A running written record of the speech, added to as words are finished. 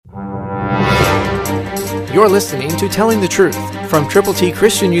You're listening to Telling the Truth from Triple T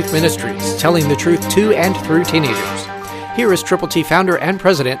Christian Youth Ministries, telling the truth to and through teenagers. Here is Triple T founder and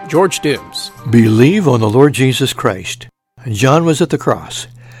president, George Dooms. Believe on the Lord Jesus Christ. John was at the cross.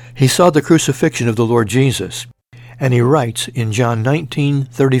 He saw the crucifixion of the Lord Jesus, and he writes in John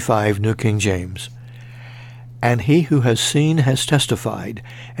 19:35, New King James, "And he who has seen has testified,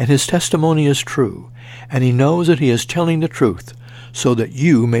 and his testimony is true, and he knows that he is telling the truth, so that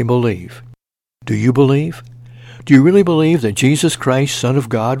you may believe." Do you believe? Do you really believe that Jesus Christ, Son of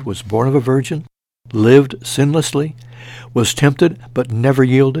God, was born of a virgin, lived sinlessly, was tempted but never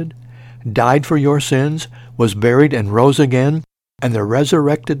yielded, died for your sins, was buried and rose again, and the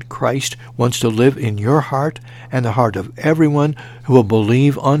resurrected Christ wants to live in your heart and the heart of everyone who will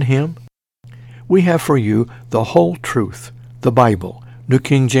believe on him? We have for you the whole truth, the Bible, New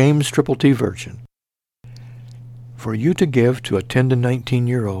King James Triple T Version, for you to give to a 10 to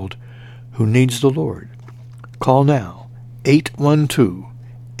 19-year-old who needs the Lord. Call now,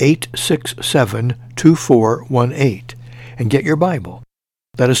 812-867-2418, and get your Bible.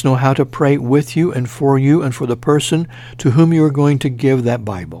 Let us know how to pray with you and for the person to whom you are going to give that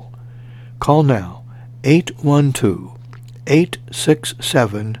Bible. Call now,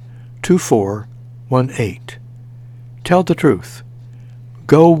 812-867-2418. Tell the truth.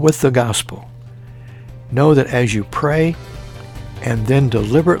 Go with the gospel. Know that as you pray and then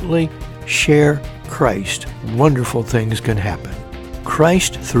deliberately share Christ, wonderful things can happen.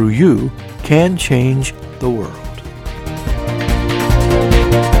 Christ, through you, can change the world.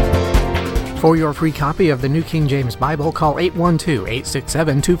 For your free copy of the New King James Bible, call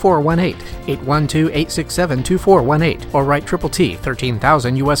 812-867-2418, 812-867-2418, or write Triple T,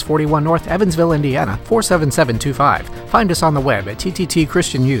 13,000 U.S. 41 North, Evansville, Indiana, 47725. Find us on the web at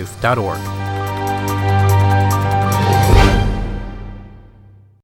tttchristianyouth.org.